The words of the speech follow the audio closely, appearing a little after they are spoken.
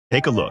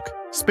Take a look.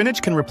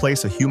 Spinach can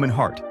replace a human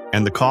heart,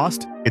 and the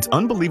cost? It's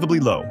unbelievably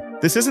low.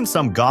 This isn't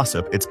some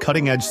gossip, it's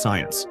cutting-edge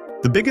science.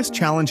 The biggest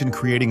challenge in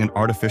creating an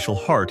artificial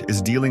heart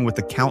is dealing with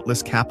the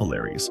countless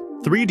capillaries.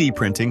 3D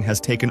printing has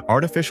taken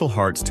artificial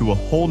hearts to a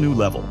whole new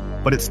level,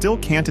 but it still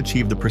can't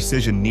achieve the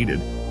precision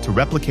needed to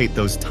replicate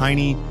those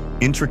tiny,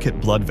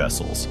 intricate blood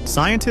vessels.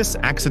 Scientists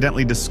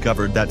accidentally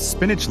discovered that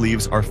spinach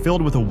leaves are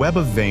filled with a web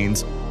of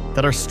veins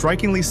that are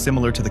strikingly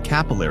similar to the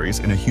capillaries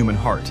in a human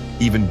heart.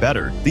 Even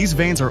better, these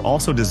veins are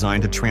also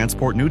designed to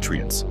transport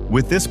nutrients.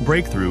 With this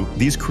breakthrough,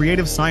 these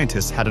creative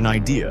scientists had an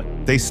idea.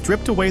 They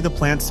stripped away the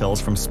plant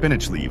cells from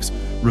spinach leaves,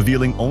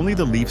 revealing only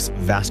the leaf's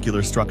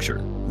vascular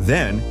structure.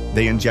 Then,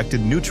 they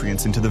injected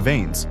nutrients into the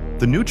veins.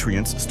 The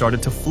nutrients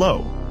started to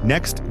flow.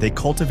 Next, they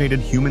cultivated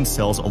human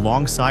cells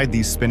alongside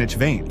these spinach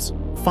veins.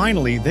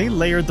 Finally, they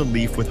layered the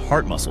leaf with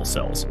heart muscle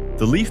cells.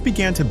 The leaf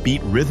began to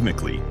beat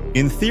rhythmically.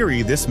 In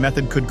theory, this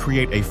method could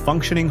create a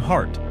functioning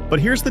heart. But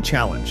here's the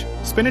challenge.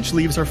 Spinach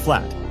leaves are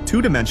flat,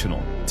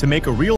 two-dimensional. To make a real